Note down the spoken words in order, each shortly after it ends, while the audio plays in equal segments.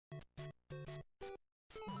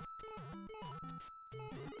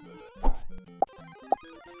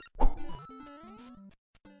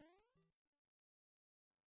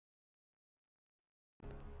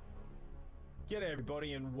G'day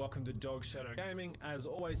everybody and welcome to Dog Shadow Gaming. As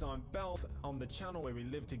always, I'm Belf on the channel where we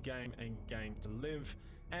live to game and game to live.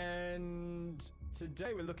 And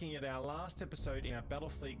today we're looking at our last episode in our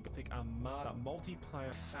Battlefleet Gothic Armada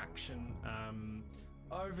multiplayer faction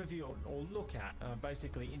overview or look at,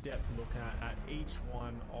 basically in-depth look at each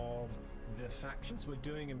one of the factions. We're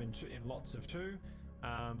doing them in lots of two.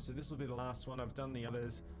 So this will be the last one. I've done the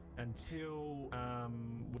others until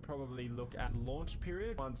we'll probably look at launch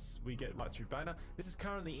period once we get right through beta. This is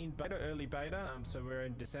currently in beta, early beta. So we're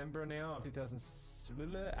in December now of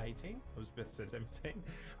 2018. I was about to say 17.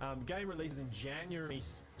 Game releases in January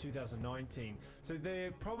 2019. So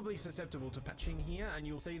they're probably susceptible to patching here, and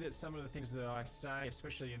you'll see that some of the things that I say,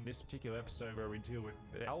 especially in this particular episode where we deal with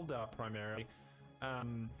the Eldar primarily,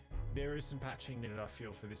 there is some patching that I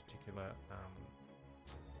feel for this particular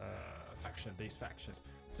these factions.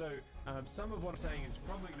 So some of what I'm saying is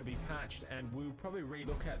probably going to be patched, and we'll probably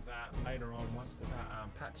re-look at that later on once the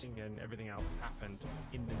patching and everything else happened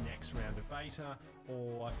in the next round of beta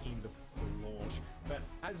or in the launch. But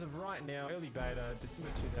as of right now, early beta,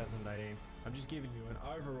 December 2018, I'm just giving you an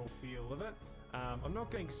overall feel of it. I'm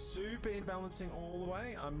not going super in balancing all the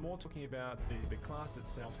way. I'm more talking about the class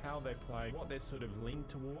itself, how they play, what they're sort of leaned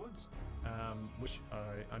towards, which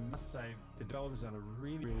I must say the developers have done a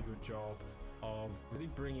really good job of really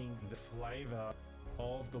bringing the flavor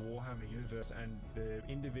of the Warhammer universe and the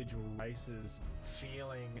individual races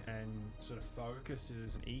feeling and sort of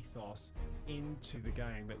focuses and ethos into the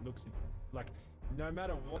game that looks like, no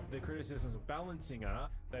matter what the criticisms of balancing are,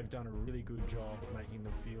 they've done a really good job of making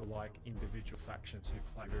them feel like individual factions who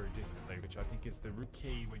play very differently, which I think is the real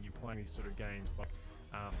key when you're playing these sort of games like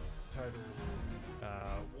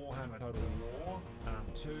Warhammer Total War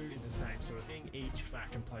 2 is the same sort of thing. Each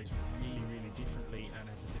faction plays really differently and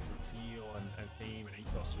has a different feel and theme and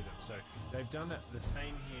ethos with it. So they've done that the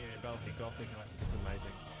same here in Battlefleet Gothic, and I think it's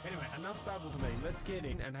amazing. Anyway, enough babble for me. Let's get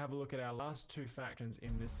in and have a look at our last two factions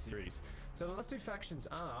in this series. So the last two factions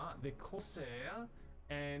are the Corsair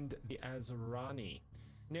and the Asurani.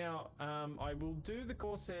 Now, I will do the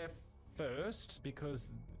Corsair first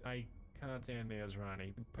because I can't stand the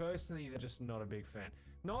Asurani. Personally, they're just not a big fan.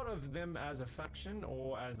 Not of them as a faction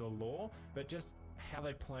or as the lore, but just how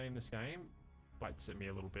they play in this game bites at me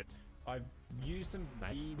a little bit. I've used them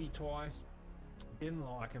maybe twice. Didn't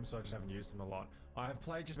like them, so I just haven't used them a lot. I have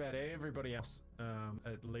played just about everybody else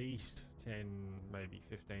at least 10, maybe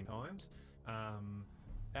 15 times.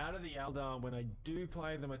 Out of the Eldar, when I do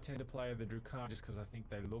play them, I tend to play the Drukhari just because I think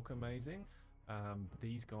they look amazing.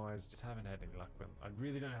 These guys just haven't had any luck with them. I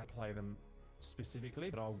really don't know how to play them specifically,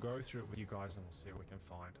 but I'll go through it with you guys and we'll see what we can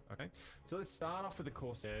find. Okay, so let's start off with the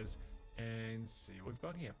Corsairs and see what we've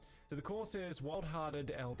got here. So the Corsairs,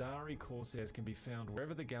 wild-hearted Eldari Corsairs, can be found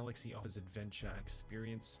wherever the galaxy offers adventure and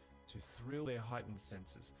experience to thrill their heightened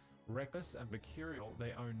senses. Reckless and mercurial,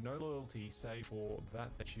 they own no loyalty save for that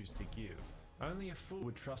they choose to give. Only a fool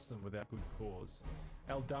would trust them without good cause.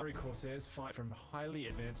 Eldari Corsairs fight from highly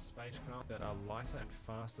advanced spacecraft that are lighter and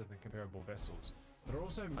faster than comparable vessels, but are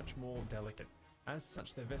also much more delicate. As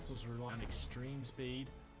such, their vessels rely on extreme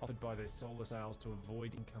speed offered by their solar sails to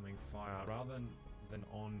avoid incoming fire, rather than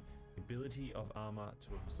on the ability of armor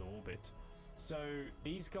to absorb it. So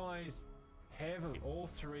these guys heavily, all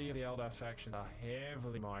three of the Eldar factions are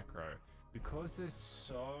heavily micro. Because they're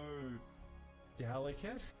so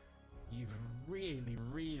delicate, you've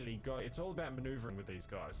really got, it's all about maneuvering with these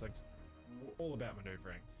guys. Like, it's all about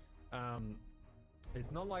maneuvering.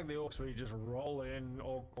 It's not like the orcs where you just roll in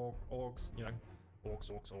orcs, you know,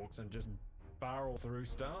 orcs and just barrel through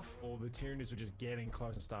stuff, or the Tyranids were just getting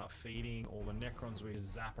close and start feeding, or the Necrons where you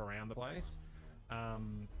just zap around the place.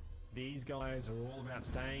 These guys are all about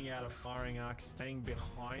staying out of firing arcs, staying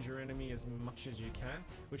behind your enemy as much as you can,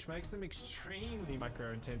 which makes them extremely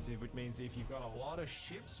micro-intensive, which means if you've got a lot of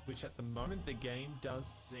ships, which at the moment the game does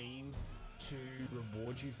seem to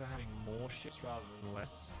reward you for having more ships rather than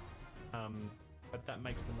less, but that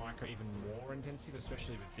makes the micro even more intensive,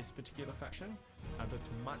 especially with this particular faction. But it's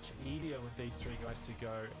much easier with these three guys to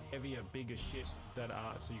go heavier, bigger ships that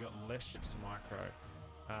are, so you got less ships to micro.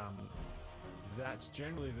 That's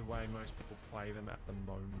generally the way most people play them at the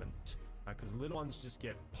moment, because little ones just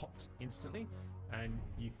get popped instantly, and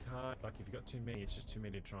you can't, like if you've got too many, it's just too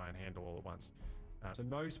many to try and handle all at once. So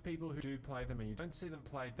most people who do play them, and you don't see them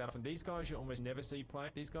played that often, these guys you almost never see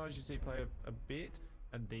played. These guys you see played a bit,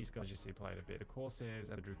 and these guys you see played a bit. The Corsairs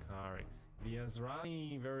and the Drukhari. The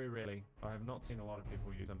Asurani, very rarely. I have not seen a lot of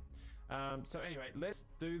people use them. So anyway, let's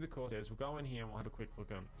do the Corsairs. We'll go in here and we'll have a quick look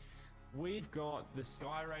at them. We've got the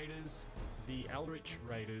Sky Raiders, the Eldritch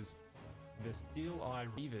Raiders, the Steel Eye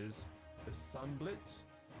Reavers, the Sunblitz,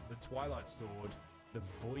 the Twilight Sword, the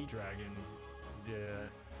Void Dragon,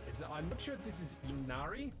 I'm not sure if this is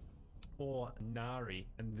Inari or Nari,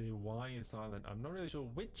 and the Y is silent. I'm not really sure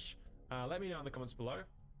which. Let me know in the comments below.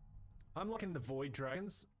 I'm liking the Void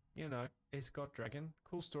Dragons. You know, it's got dragon.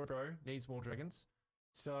 Cool story, bro. Needs more dragons.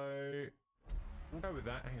 So we'll go with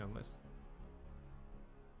that. Hang on,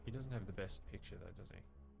 he doesn't have the best picture though, does he?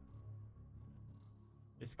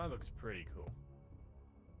 This guy looks pretty cool.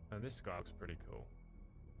 And this guy looks pretty cool.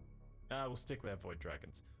 We'll stick with our Void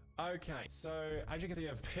Dragons. Okay, so as you can see,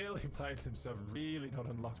 I've barely played them, so I've really not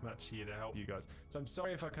unlocked much here to help you guys. So I'm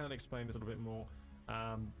sorry if I can't explain this a little bit more.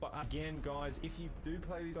 But again, guys, if you do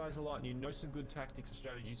play these guys a lot and you know some good tactics and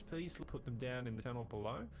strategies, please put them down in the channel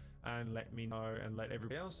below and let me know and let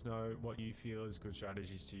everybody else know what you feel is good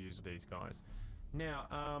strategies to use with these guys. Now,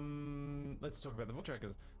 let's talk about the Void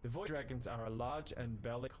Dragons. The Void Dragons are a large and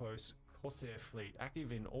bellicose Corsair fleet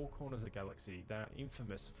active in all corners of the galaxy. They are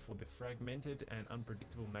infamous for the fragmented and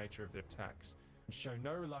unpredictable nature of their attacks and show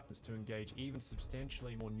no reluctance to engage even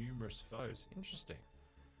substantially more numerous foes. Interesting.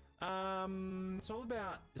 It's all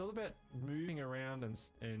about moving around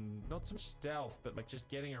and not so much stealth, but like just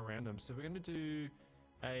getting around them. So we're going to do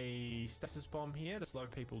a stasis bomb here to slow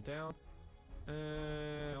people down.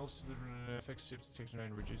 Also the effects ships detection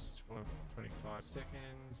range reduced for 25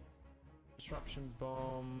 seconds. Disruption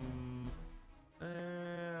bomb.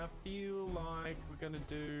 I feel like we're going to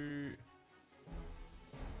do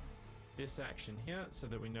this action here so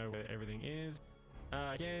that we know where everything is.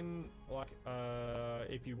 Again, like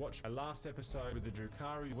if you watched my last episode with the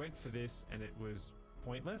Drukhari, we went for this and it was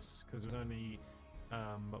pointless because there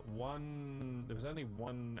was only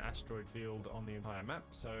one asteroid field on the entire map.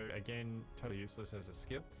 So again, totally useless as a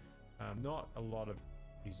skill. Not a lot of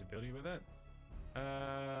usability with it.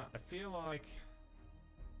 I feel like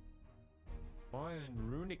by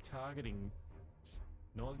runic targeting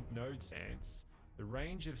node stance, the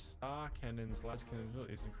range of star cannons, laser cannons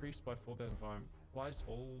is increased by 4,005. Applies to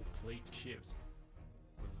all fleet ships.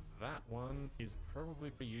 That one is probably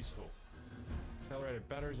pretty useful. Accelerated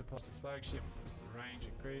batteries applies to flagship, range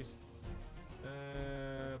increased.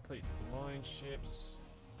 Pleats line ships.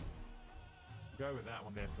 Go with that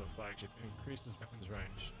one there for the flagship. Increases weapons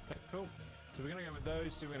range. Okay, cool. So we're gonna go with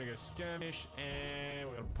those two. We're gonna go skirmish and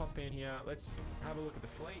we're gonna pop in here. Let's have a look at the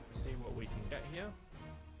fleet, see what we can get here.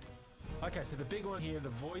 Okay, so the big one here, the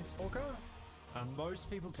Void Stalker. Most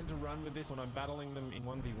people tend to run with this when I'm battling them in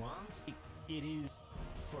 1v1s. It is,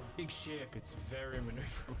 for a big ship, it's very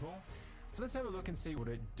maneuverable. So let's have a look and see what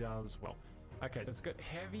it does well. Okay, so it's got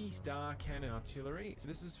heavy star cannon artillery. So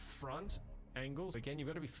this is front angles. Again, you've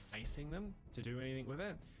got to be facing them to do anything with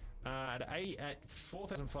it. At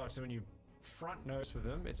 4,005, so when you front nose with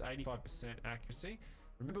them, it's 85% accuracy.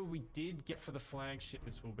 Remember, we did get for the flagship,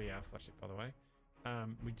 this will be our flagship, by the way.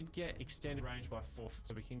 We did get extended range by 4,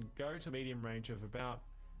 so we can go to medium range of about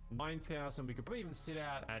 9,000. We could probably even sit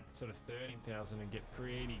out at sort of 13,000 and get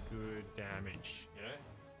pretty good damage, you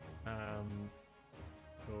know?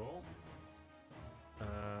 Cool.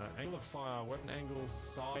 Angle of fire, weapon angle,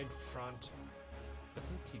 side, front.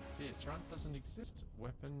 Doesn't exist. Front doesn't exist.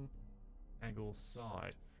 Weapon angle,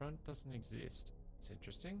 side. Front doesn't exist. It's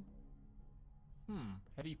interesting.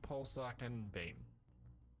 Heavy pulsar cannon beam.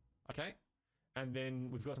 Okay. And then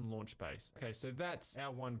we've got some launch base. Okay, so that's our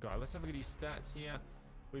one guy. Let's have a look at his stats here.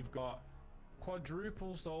 We've got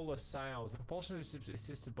quadruple solar sails. The propulsion of the ship is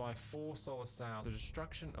assisted by 4 solar sails. The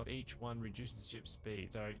destruction of each one reduces the ship's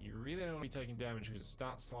speed. So you really don't want to be taking damage because it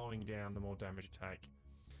starts slowing down the more damage you take.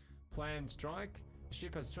 Planned strike. The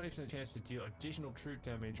ship has 20% chance to deal additional troop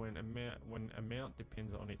damage when amount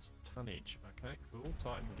depends on its tonnage. Okay, cool.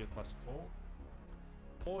 Titan get +4.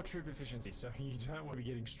 Poor troop efficiency, so you don't want to be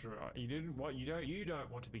getting destroyed. You don't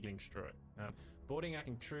want to be getting destroyed. Boarding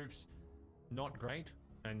acting troops, not great,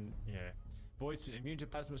 and yeah. Voids immune to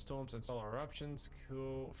plasma storms and solar eruptions.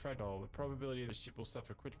 Cool. Fragile. The probability the ship will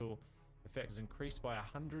suffer critical effects is increased by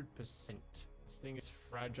 100%. This thing is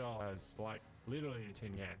fragile as like literally a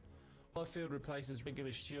tin can. Holofield replaces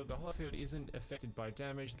regular shield. The holofield isn't affected by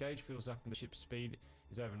damage. The gauge fills up and the ship's speed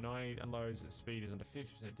is over 90. Unloads, the speed is under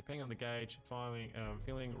 50%. Depending on the gauge,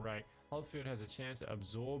 filling rate, holofield has a chance to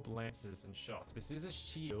absorb lances and shots. This is a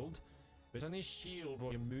shield, but it's only a shield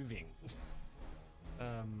while you're moving.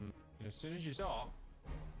 As soon as you stop,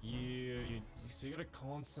 so you gotta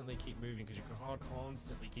constantly keep moving because you can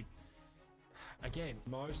constantly keep. Again,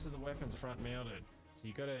 most of the weapons are front mounted. So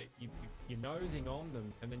you're nosing on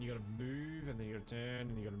them, and then you gotta move, and then you gotta turn,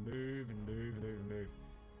 and you gotta move, and move, and move, and move.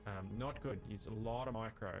 Not good. It's a lot of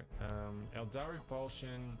micro. Eldari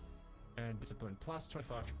repulsion and discipline, plus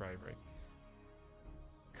 25 to bravery.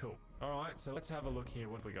 Cool. Alright, so let's have a look here.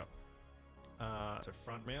 What have we got? So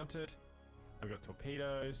front mounted. We've got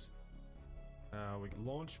torpedoes. We got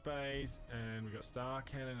launch bays. And we got star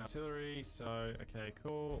cannon artillery. So, okay,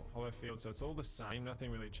 cool. Hollow field. So it's all the same.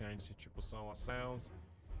 Nothing really changed to triple solar sails.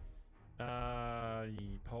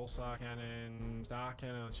 Pulsar cannon. Star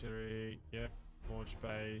cannon artillery. Yep. Launch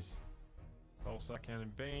bays. Pulsar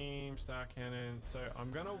cannon beam. Star cannon. So I'm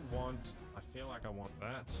going to want... I feel like I want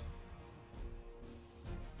that.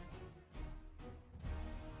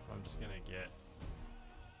 I'm just going to get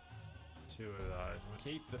 2 of those. We'll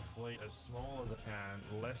keep the fleet as small as I can,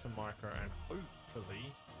 less than micro, and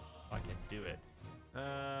hopefully I can do it.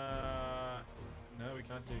 No, we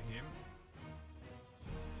can't do him.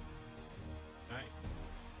 Okay,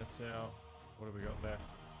 that's our... What have we got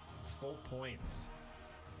left? 4 points.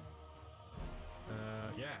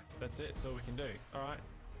 Yeah, that's it. That's all we can do. All right.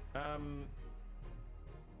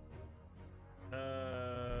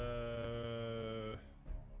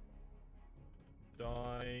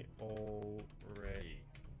 Die already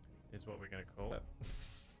is what we're going to call it.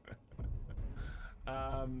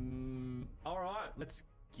 All right, let's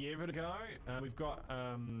give it a go. We've got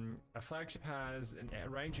a flagship has a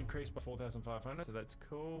range increased by 4,500, so that's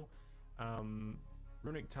cool.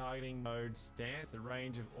 Runic targeting mode stands. The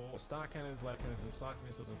range of all star cannons, laser cannons, and scythe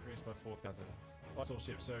missiles increased by 4,000. All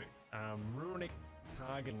ships. So Runic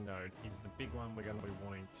targeting node is the big one we're going to be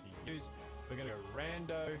wanting to use. We're going to go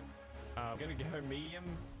rando. We're going to go medium.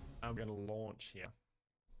 I'm going to launch here.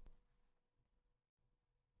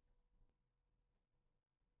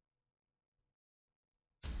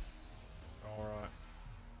 All right.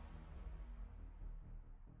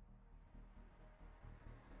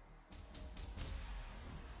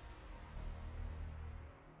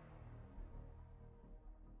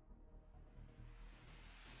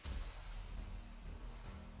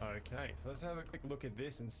 Okay, so let's have a quick look at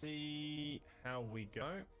this and see how we go.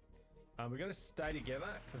 We're going to stay together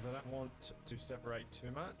because I don't want to separate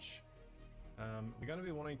too much. We're going to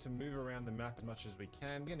be wanting to move around the map as much as we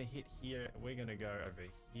can. We're going to hit here. We're going to go over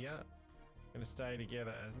here. We're going to stay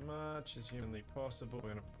together as much as humanly possible.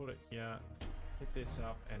 We're going to put it here, hit this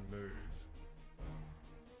up, and move.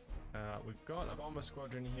 We've got a bomber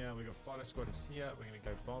squadron here. We've got fighter squadrons here. We're going to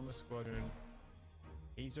go bomber squadron.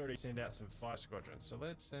 He's already sent out some fighter squadrons, so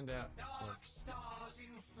let's send out some... Dark stars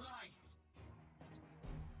in flight.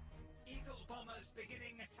 Eagle bombers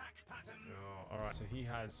beginning attack pattern. Oh, all right. So he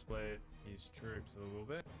has split his troops a little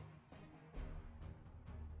bit.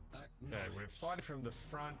 Okay, we're fighting from the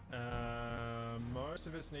front. Most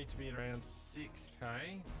of us need to be at around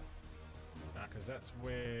 6k, because that's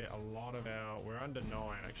where a lot of our... We're under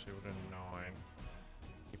 9 actually. We're under 9.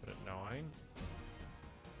 Keep it at 9.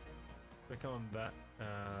 Click on that.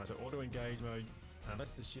 So auto engage mode.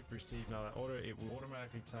 Unless the ship receives another order, it will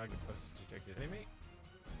automatically target the closest detected enemy.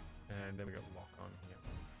 And then we got lock on here.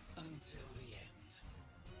 Until the end.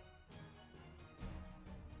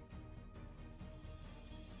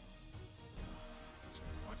 So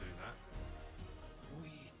if I do that.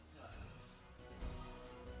 We serve.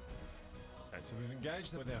 Okay, so we've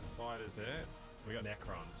engaged with our fighters there. We got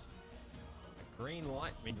Necrons. Green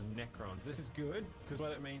light means Necrons. This is good, because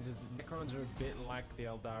what it means is Necrons are a bit like the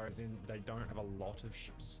Eldar, as in they don't have a lot of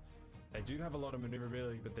ships. They do have a lot of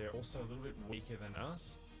maneuverability, but they're also a little bit weaker than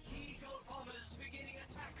us. Eagle bombers beginning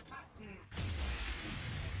attack pattern.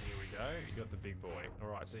 Here we go. You got the big boy.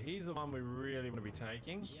 Alright, so he's the one we really want to be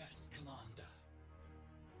taking. Yes, Commander.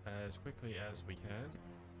 As quickly as we can.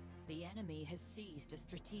 The enemy has seized a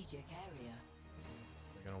strategic area.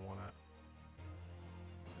 We're going to want to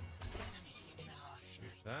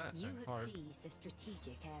shoot that. You and have hope. seized a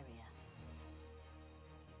strategic area.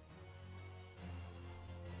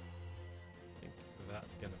 I think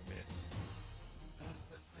that's going to miss. As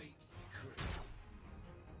the fates decree.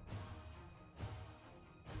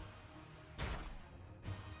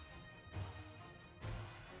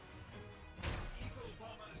 Eagle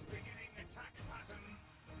bombers beginning attack pattern.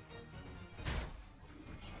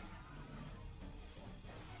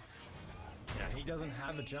 Yeah, he doesn't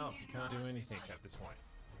have a jump. He can't do anything at this point.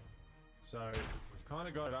 So we've kind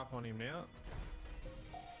of got it up on him now.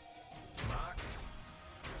 Marked.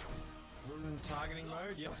 We're in targeting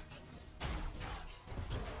mode. Yep.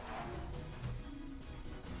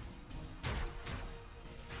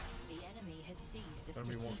 The enemy has seized a And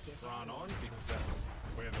we want strategic front area. on because that's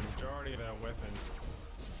where the majority of our weapons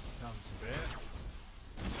come to bear.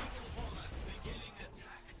 Eagle bombers beginning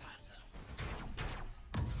attack pattern.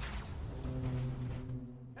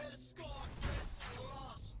 Escort this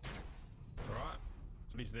lost. It's alright.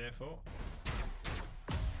 That's what he's there for.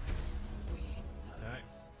 We serve. Okay.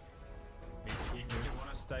 Need to keep moving. Want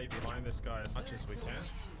to stay behind this guy as much as we can.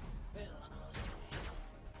 Winds fill our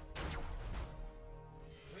sails.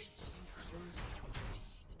 Reaching cruising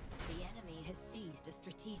speed. The enemy has seized a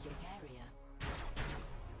strategic area.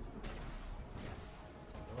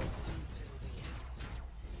 Until the end.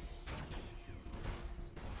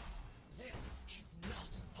 This is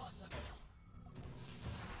not possible.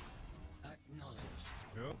 Acknowledged.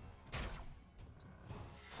 Cool.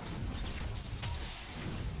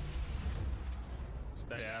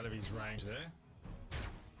 Stay out of his range there.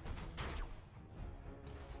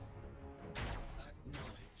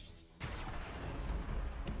 Acknowledged.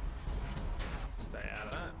 Stay out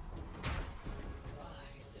of that.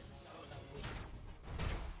 Ride the solar winds.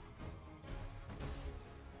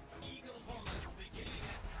 Eagle bombers beginning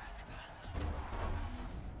attack pattern.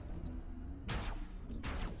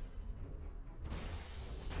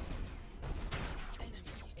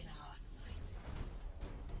 Enemy in our sight.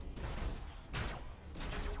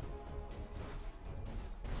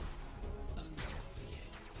 Until the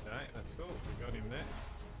end. Okay, that's cool. We got him there.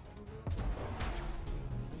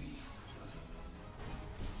 We serve.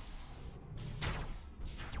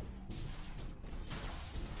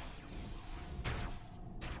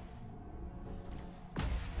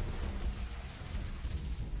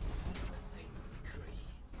 As the fates decree.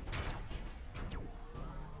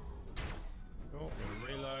 Cool. Gonna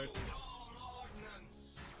reload. Hold all ordnance.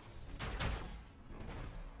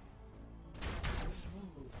 We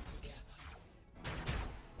move together.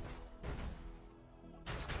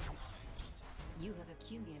 Acknowledged. You have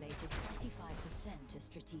accumulated 25% of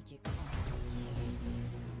strategic points.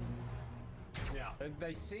 Now,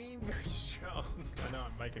 they seem very strong. I know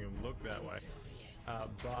I'm making them look that way. Until the end.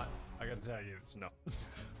 But I gotta tell you, it's not.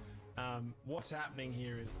 What's happening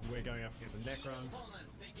here is we're going up against the Necrons.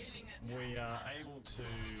 Bombers beginning attack. We are able to.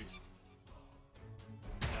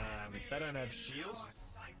 They don't have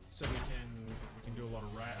shields, so we can do a lot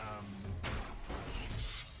of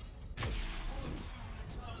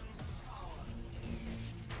Turn sour.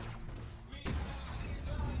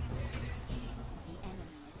 The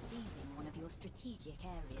enemy is seizing one of your strategic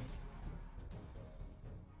areas.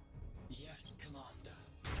 Yes, Commander.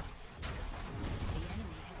 The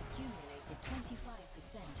enemy has accumulated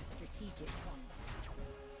 25% of strategic points.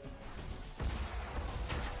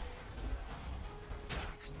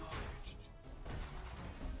 Acknowledged.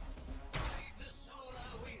 Ride the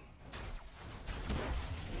solar wind.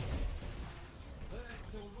 Let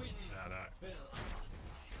the winds No, no. fill our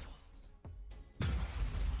sails.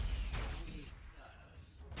 We serve.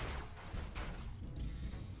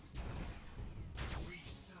 We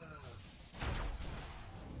serve.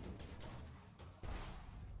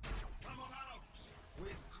 Come on out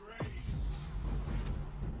with grace.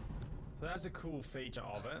 So that's a cool feature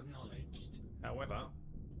of it. Acknowledged. However,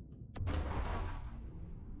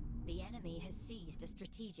 The enemy has seized a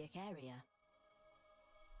strategic area.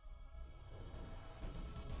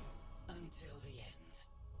 Until the end.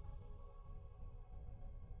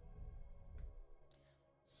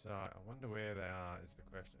 so I wonder where they are is the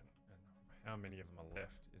question, and how many of them are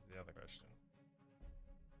left is the other question.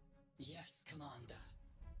 Yes, Commander.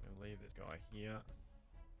 We'll leave this guy here.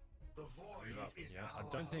 The Move void up is here. I our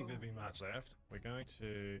don't think there'll be home. much left. We're going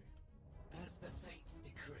to. As the fates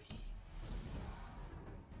decree.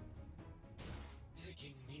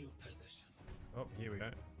 Taking new position. Oh, here we go.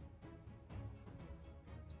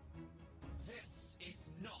 This is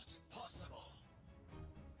not possible.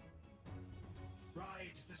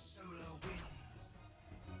 Ride the solar winds.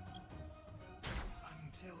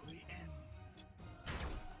 Until the end.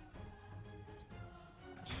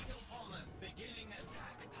 Eagle bombers beginning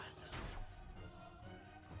attack pattern.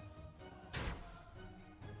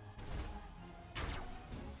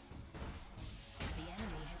 The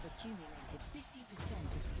enemy has accumulated 50%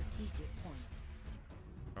 of strategic points.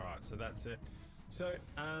 Alright, so that's it. So,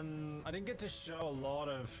 I didn't get to show a lot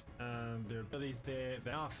of their abilities there.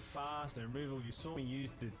 They are fast, they're movable. You saw me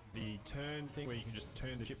use the turn thing where you can just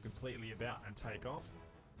turn the ship completely about and take off,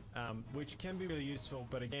 which can be really useful,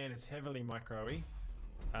 but again, it's heavily micro-y.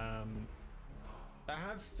 They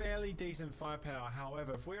have fairly decent firepower,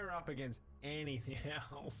 however, if we're up against anything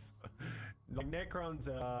else, like Necrons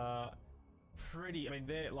are pretty. I mean,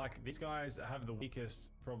 they're like, these guys have the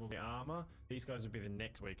weakest probably armor. These guys would be the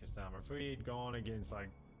next weakest armor. If we had gone against like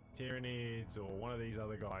Tyranids or one of these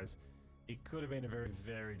other guys, it could have been a very,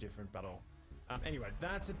 very different battle. Anyway,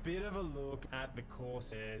 that's a bit of a look at the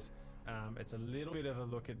Corsairs. It's a little bit of a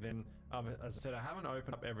look at them. As I said, I haven't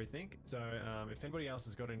opened up everything, so if anybody else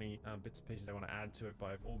has got any bits and pieces they want to add to it,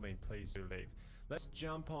 by all means, please do leave. Let's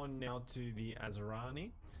jump on now to the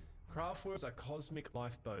Asurani. Craftworks are cosmic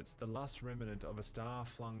lifeboats, the last remnant of a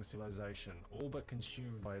star-flung civilization, all but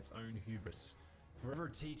consumed by its own hubris, forever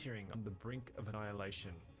teetering on the brink of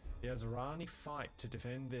annihilation. The Asurani fight to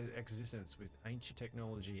defend their existence with ancient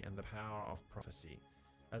technology and the power of prophecy.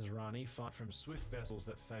 Asurani fight from swift vessels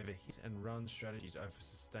that favor hit-and-run strategies over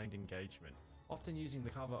sustained engagement, often using the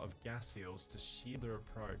cover of gas fields to shield their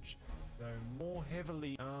approach. Though more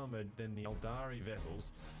heavily armored than the Eldari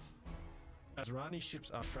vessels, Asurani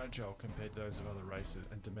ships are fragile compared to those of other races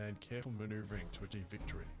and demand careful maneuvering to achieve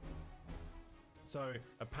victory. So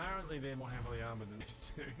apparently they're more heavily armored than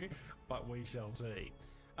these two, but we shall see.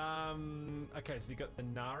 Okay, so you got the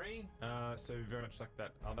Nari, so very much like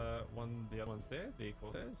that other one, the other ones there, the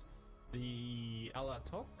Corsairs, the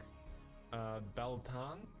Alatok,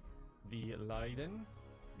 Baltan, the Leiden,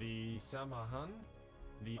 the Samahan,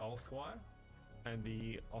 the Althwire, and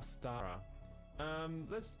the Ostara.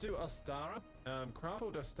 Let's do Ostara.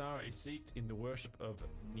 Craftworld Ostara is seated in the worship of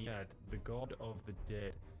Niad, the god of the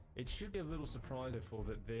dead. It should be a little surprise, therefore,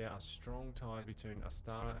 that there are strong ties between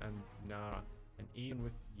Ostara and Nara, and even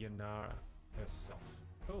with Yanara herself.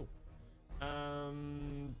 Cool.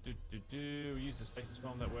 We'll use the stasis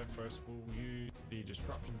bomb that worked for us. We'll use the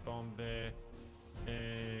disruption bomb there.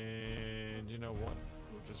 And you know what?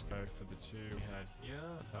 We'll just go for the two we had here,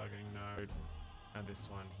 targeting node, and this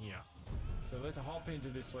one here. So let's hop into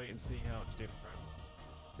this fleet and see how it's different.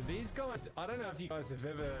 So these guys, I don't know if you guys have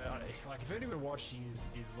ever, like if anyone watching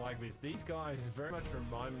is like this, these guys very much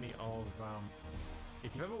remind me of,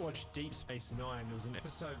 if you've ever watched Deep Space Nine, there was an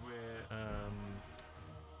episode where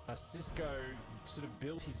Cisco sort of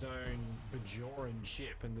built his own Bajoran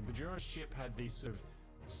ship, and the Bajoran ship had these sort of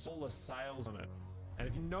solar sails on it. And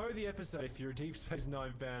if you know the episode, if you're a Deep Space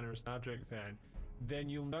Nine fan or a Star Trek fan, then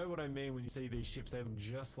you'll know what I mean when you see these ships. They look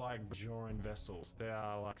just like Bajoran vessels. They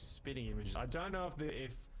are like spitting images. I don't know if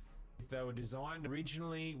they were designed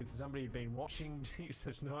originally with somebody who'd been watching Deep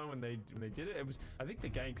Space Nine when they did it. It was, I think the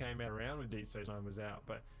game came out around when Deep Space Nine was out.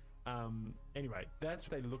 But anyway, that's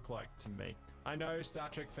what they look like to me. I know Star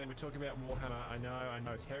Trek fan. We're talking about Warhammer. I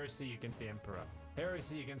know it's heresy against the Emperor,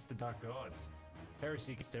 heresy against the Dark Gods,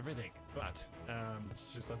 heresy against everything. But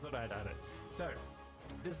it's just, I thought I'd add it. So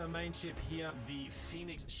this is our main ship here, the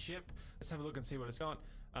Phoenix ship. Let's have a look and see what it's got.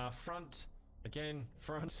 Front, again,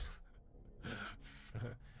 front.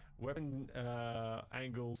 Weapon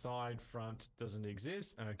angle, side, front doesn't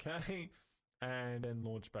exist. Okay. And then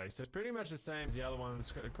launch base. So it's pretty much the same as the other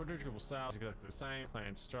ones. Quadruple sails, exactly the same.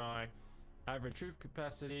 Planned strike. Average troop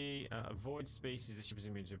capacity. Avoid species. The ship is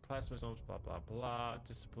immune to plasma storms. Blah, blah, blah.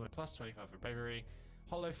 Discipline. Plus 25 for bravery.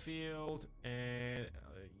 Hollow field. And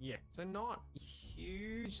yeah. So not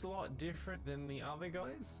huge lot different than the other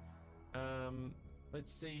guys.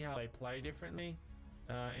 Let's see how they play differently.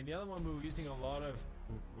 In the other one, we were using a lot of...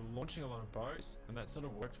 We're launching a lot of boats. And that sort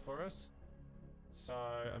of worked for us. So,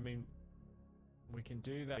 I mean... We can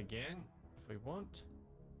do that again if we want.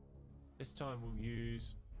 This time we'll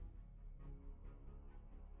use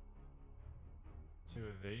 2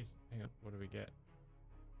 of these. Hang on, what do we get?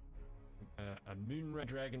 A Moonray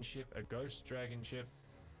dragon ship, a Ghost dragon ship.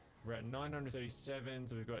 We're at 937,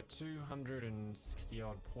 so we've got 260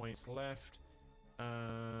 odd points left.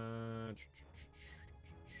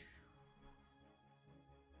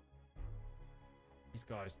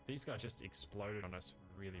 These guys just exploded on us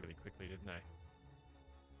really quickly, didn't they?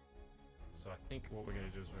 So I think what we're going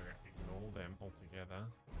to do is we're going to ignore them altogether.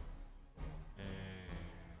 And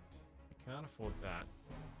we can't afford that.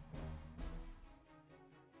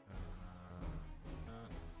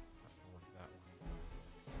 Can't afford that one.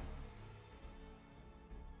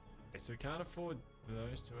 Okay, so we can't afford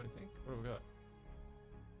those two, I think. What have we got?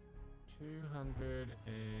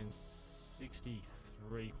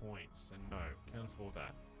 263 points. And no, can't afford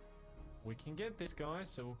that. We can get this guy,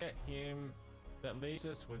 so we'll get him. That leaves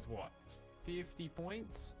us with what? 50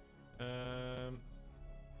 points?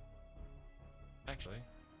 Actually,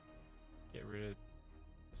 get rid of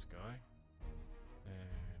this guy.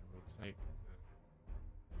 And we'll take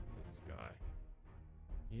this guy.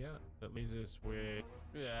 Yeah, that leaves us with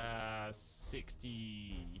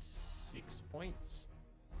 66 points.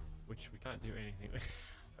 Which we can't do anything with.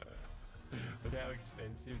 Look how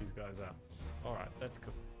expensive these guys are. Alright, that's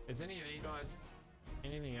cool. Is any of these guys...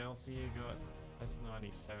 Anything else here got? That's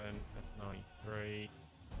 97. That's 93.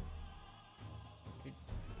 Could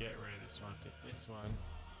get rid of this one. Take this one.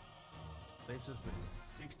 Leaves us with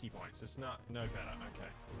 60 points. It's no better.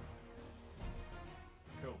 Okay.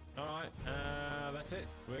 Cool. All right. That's it.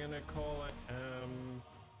 We're gonna call it.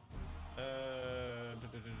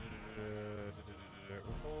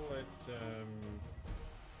 We'll call it.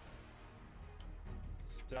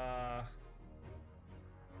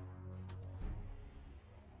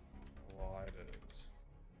 gliders.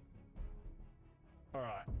 All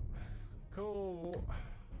right, cool.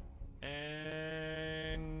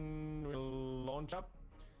 And we'll launch up.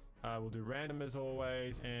 We'll do random as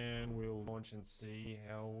always, and we'll launch and see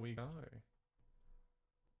how we go.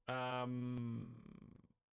 Okay,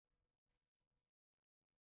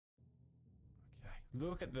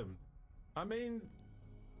 look at them. I mean,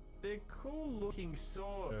 they're cool looking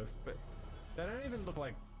sort of, but they don't even look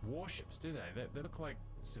like warships, do they? They look like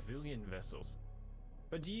civilian vessels.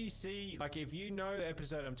 But do you see, like, if you know the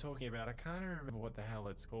episode I'm talking about, I can't remember what the hell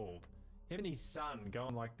it's called. Him and his son go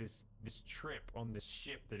on like this trip on this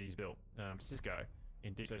ship that he's built, Cisco,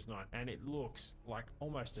 in Deep Space Nine, and it looks like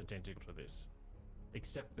almost identical to this,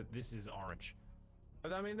 except that this is orange.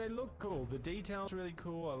 But I mean, they look cool. The detail's really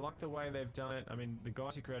cool. I like the way they've done it. I mean, the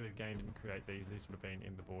guys who created the game didn't create these. These would have been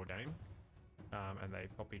in the board game, and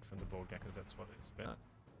they've copied from the board game because that's what it's about.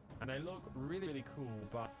 And they look really, really cool,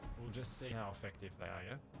 but we'll just see how effective they are,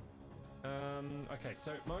 yeah? Okay,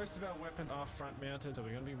 so most of our weapons are front mounted, so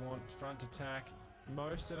we're going to want front attack.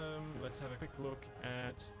 Most of them, let's have a quick look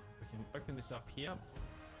at, we can open this up here.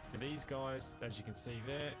 And these guys, as you can see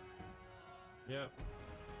there, yep.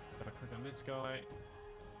 If I click on this guy,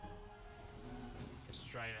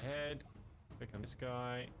 straight ahead, click on this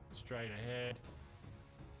guy, straight ahead,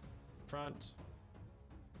 front,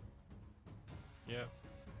 yep,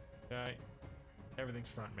 okay,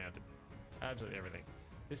 everything's front mounted, absolutely everything.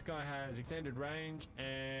 This guy has extended range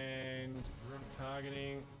and runic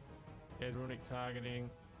targeting. There's runic targeting.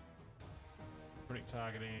 Runic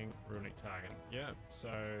targeting. Runic targeting. Yeah, so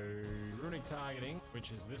runic targeting,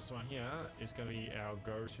 which is this one here, is going to be our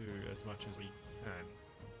go-to as much as we can.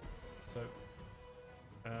 So,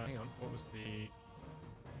 hang on, what was the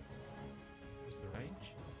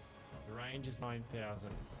range? The range is 9,000.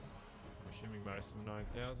 I'm assuming most of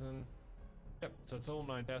 9,000. Yep, so it's all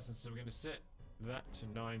 9,000, so we're going to set that to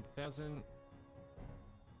 9,000,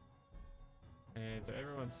 and so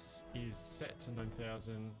everyone is set to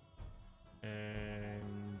 9,000,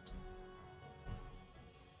 and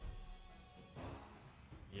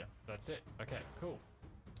yeah, that's it. Okay, cool.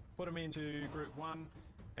 Put them into group 1,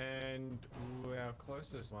 and our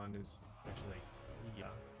closest one is actually here.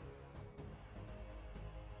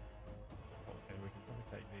 Oh, and we can probably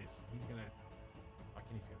take this. He's gonna, I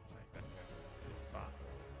reckon he's gonna take that and go for this bar.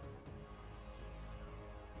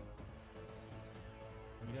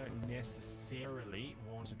 You don't necessarily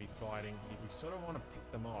want to be fighting. You sort of want to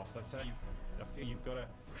pick them off. That's how I feel you've got to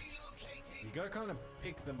kind of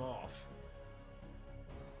pick them off.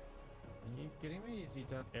 Are you kidding me? Has he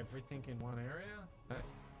done everything in one area? That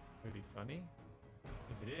would be funny.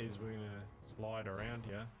 If it is, we're gonna slide around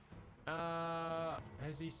here.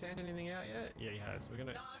 Has he sent anything out yet? Yeah, he has. We're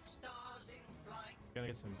gonna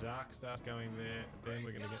get some dark stars going there. Then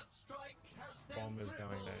we're gonna get bombers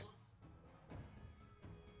going there.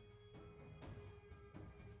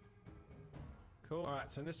 Cool. Alright,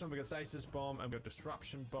 so in this one we've got Stasis Bomb and we've got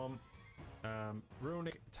Disruption Bomb.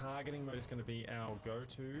 Runic Targeting mode is going to be our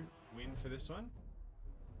go-to win for this one.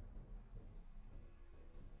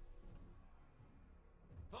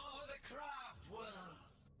 For the craft world.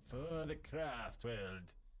 For the craft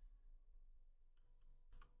world.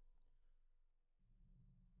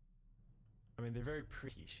 I mean, they're very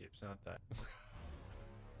pretty ships, aren't they?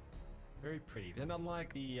 Very pretty. They're not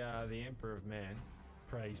like the Emperor of Man.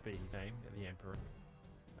 Praise be his name, the Emperor.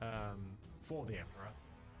 For the Emperor.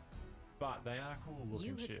 But they are cool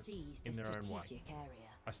looking ships in their own way.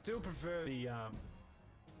 Area. I still prefer the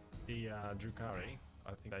Drukari.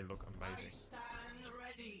 I think they look amazing. I stand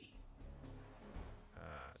ready.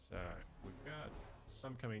 So we've got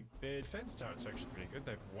some coming. Their defense turrets are actually pretty good.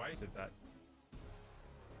 They've wasted that.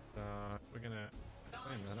 So we're gonna.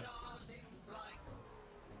 Wait a minute. Stars in flight.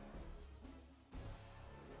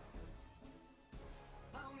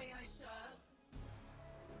 Only I serve.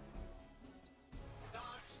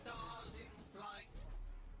 Dark stars in flight.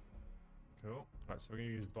 Cool. Right, so we're gonna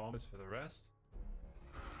use bombers for the rest.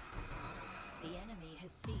 The enemy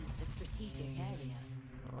has seized a strategic area.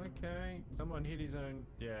 Okay. Someone hit his own.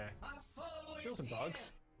 Yeah. Our foe Still is some here.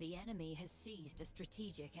 bugs. The enemy has seized a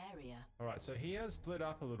strategic area. Alright, so he has split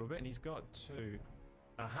up a little bit and he's got two.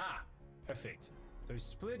 Aha! Perfect. So he's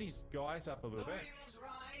split his guys up a little The bit. winds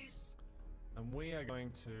rise. And we are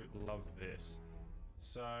going to love this.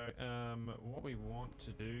 So, what we want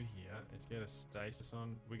to do here is get a stasis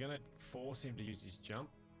on. We're going to force him to use his jump.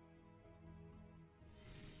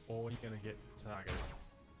 Or he's going to get targeted.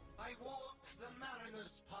 I walk the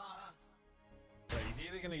mariner's path. So he's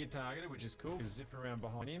either going to get targeted, which is cool, because zip around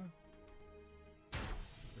behind him.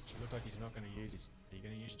 Looks like he's not going to use his... Are you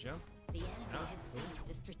going to use your jump? The enemy No. has seized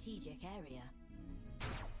a strategic area.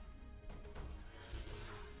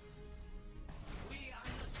 We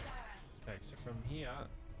understand. Okay, so from here...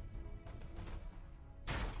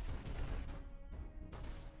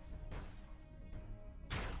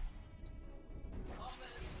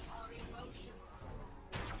 Bombers are in motion.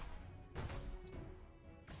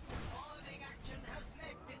 Boarding action has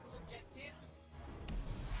met its objectives.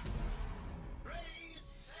 Raise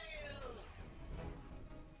sail.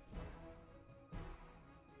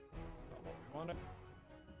 It's not what we wanted.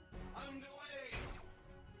 Underway.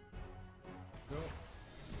 Cool.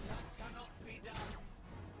 That cannot be done.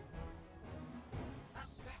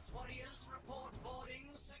 Aspect warriors report boarding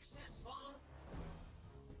successful.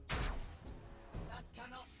 That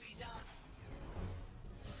cannot be done.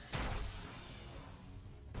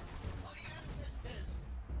 For the ancestors.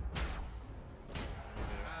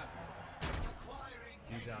 Acquiring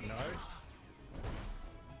Use our enemy node. craft.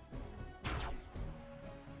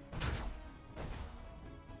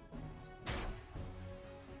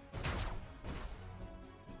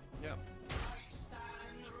 Yep. I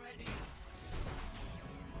stand ready.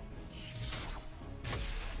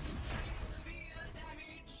 Take severe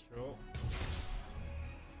damage. Sure.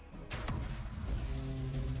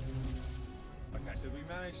 Okay, so we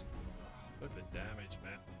managed... Look at the damage,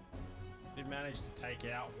 man. We managed to take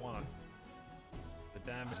out one. The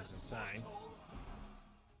damage is insane.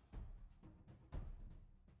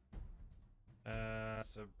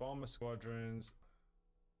 So bomber squadrons.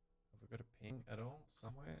 Have we got a ping at all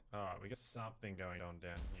somewhere? Alright, we got something going on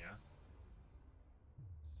down here.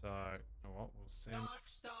 So, you know what? We'll send Dark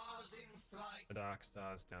stars in flight. the Dark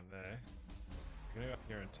Stars down there. We're gonna go up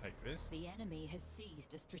here and take this. The enemy has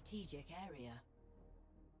seized a strategic area.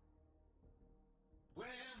 Where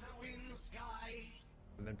the winds guide.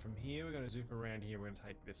 And then from here, we're gonna zoop around here. We're gonna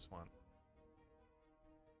take this one.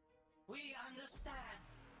 We understand.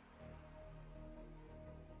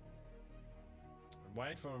 And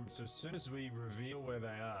wait for them. So as soon as we reveal where they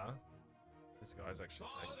are, this guy's actually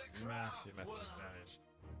taking massive, massive damage.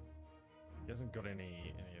 He hasn't got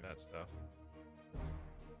any of that stuff.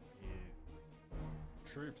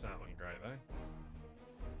 Troops aren't looking great though.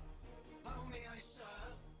 How may I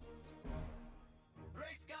serve?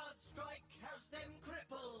 Wraithguard strike has them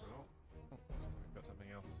crippled. Oh, we've got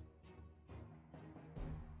something else.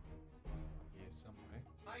 Here somewhere.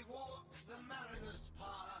 I walk the mariner's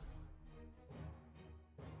path.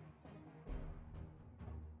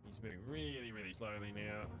 He's moving really, really slowly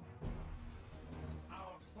now.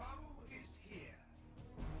 Our foe is here.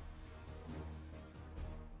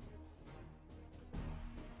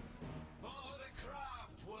 For the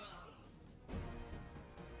craft world.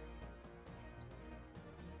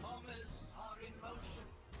 Bombers are in motion.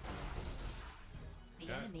 The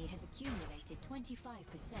Okay. enemy has accumulated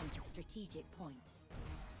 25% of strategic points.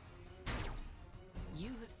 You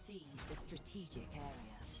have seized a strategic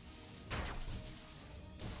area.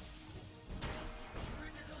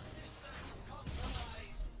 Critical systems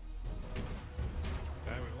compromised.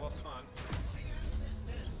 Okay, we've lost one. The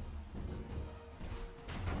ancestors.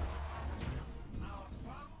 Our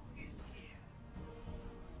foe is here.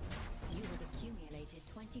 You have accumulated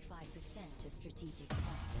 25% of strategic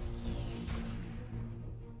points.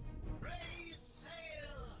 Raise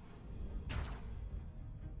sail.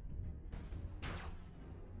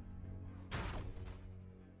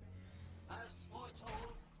 As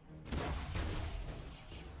foretold,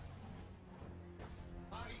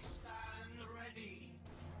 I stand ready.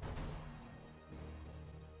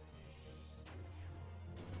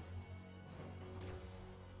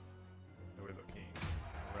 We're looking.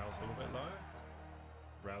 Morale's a little bit low.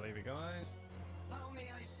 Rally the guys. How may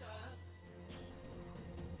I serve?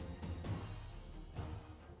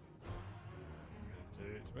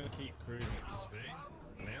 We're gonna keep cruising at speed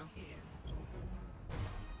for now.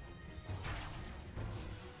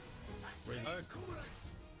 Reload. Coolant.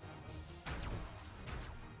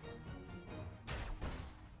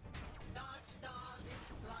 Dark stars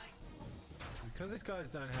in flight. Because these guys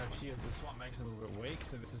don't have shields, this is what makes them a little bit weak,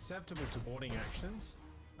 so they're susceptible to boarding actions.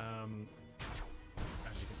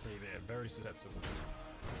 As you can see, they're very susceptible.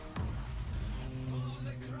 For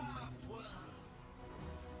the craft world.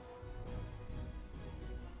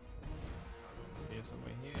 Here,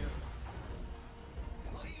 somewhere here.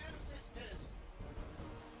 For the ancestors.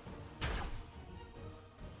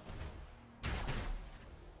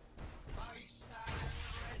 I stand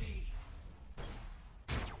ready.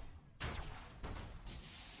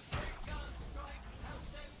 Wraithguard strike has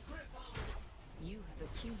them crippled. You have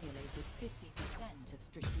accumulated 50% of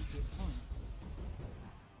strategic points.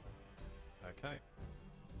 Okay.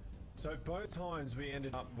 So both times we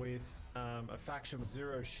ended up with a faction with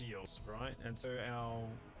 0 shields, right? And so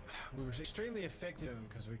we were extremely effective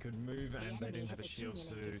because we could move and they didn't have the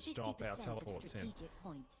shields to stop our teleports in.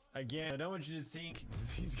 Again, I don't want you to think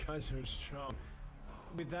these guys are strong.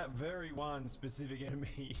 With that very one specific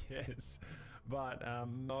enemy, yes. But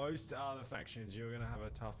most other factions, you're going to have a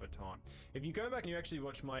tougher time. If you go back and you actually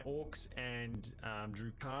watch my Orcs and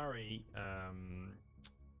Drukhari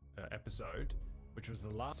episode, which was the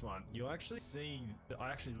last one, you'll actually see that I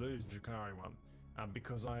actually lose the Drukhari one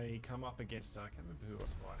because I come up against, I can't remember who I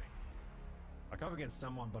was fighting. I come up against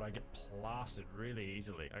someone, but I get plastered really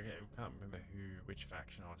easily. I can't remember which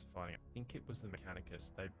faction I was fighting. I think it was the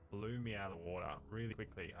Mechanicus. They blew me out of the water really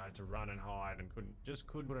quickly. I had to run and hide and couldn't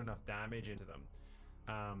put enough damage into them.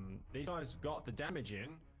 These guys got the damage in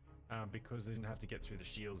because they didn't have to get through the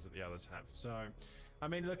shields that the others have. So, I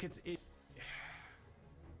mean, look, it's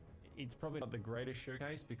probably not the greatest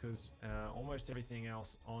showcase because almost everything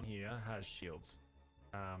else on here has shields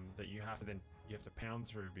that you have to pound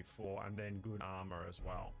through before, and then good armor as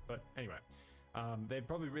well. But anyway, they're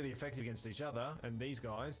probably really effective against each other and these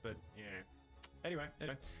guys, but yeah. Anyway,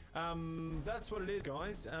 that's what it is,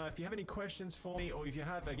 guys. If you have any questions for me, or if you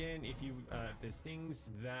have, again, if there's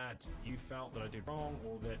things that you felt that I did wrong,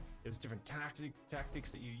 or that there's different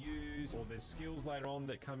tactics that you use, or there's skills later on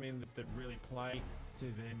that come in that really play to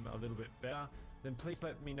them a little bit better, then please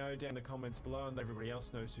let me know down in the comments below, and everybody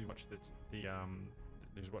else knows who watched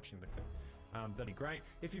who's watching the clip. That'd be great.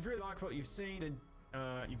 If you've really liked what you've seen, then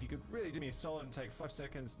if you could really do me a solid and take 5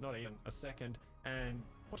 seconds, not even a second, and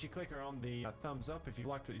put your clicker on the thumbs up if you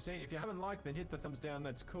liked what you've seen. If you haven't liked, then hit the thumbs down.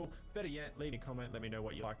 That's cool. Better yet, leave a comment. Let me know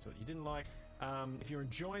what you liked, what you didn't like. If you're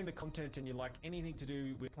enjoying the content and you like anything to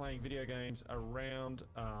do with playing video games around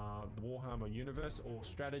the Warhammer universe, or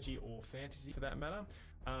strategy, or fantasy for that matter,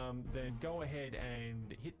 then go ahead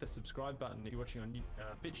and hit the subscribe button. If you're watching on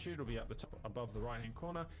BitChute, it'll be up the top above the right hand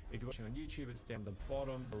corner. If you're watching on YouTube, it's down the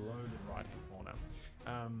bottom below the right hand corner.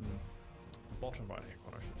 Bottom right hand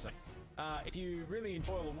corner, I should say. If you really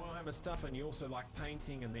enjoy the Warhammer stuff and you also like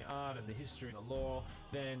painting and the art and the history and the lore,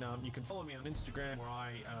 then you can follow me on Instagram, where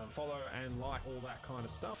I follow and like all that kind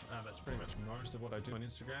of stuff. That's pretty much most of what I do on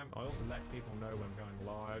Instagram. I also let people know when I'm going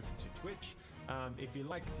live to Twitch. If you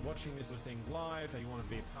like watching this sort of thing live and you want to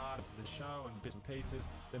be a part of the show and bits and pieces,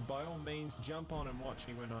 then by all means jump on and watch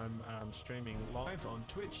me when I'm streaming live on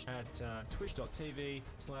Twitch at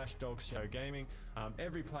twitch.tv/DogShadowGaming.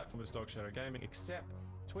 Every platform is Dog Shadow Gaming except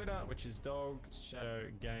Twitter, which is Dog Shadow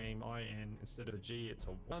Game IN. Instead of a G, it's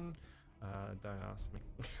a 1. Don't ask me.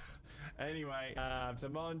 Anyway, so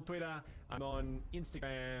I'm on Twitter, I'm on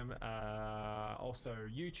Instagram, also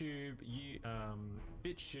YouTube,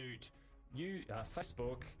 BitChute,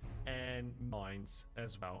 Facebook, and Minds,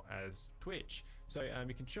 as well as Twitch. So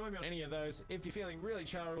you can join me on any of those. If you're feeling really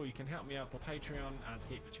charitable, you can help me out on Patreon to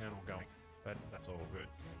keep the channel going. But that's all good.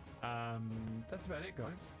 That's about it,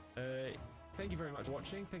 guys. Thank you very much for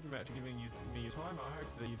watching. Thank you very much for giving me your time. I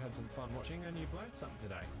hope that you've had some fun watching and you've learned something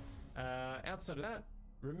today. Outside of that,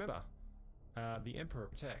 remember, the Emperor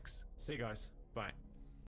protects. See you guys. Bye.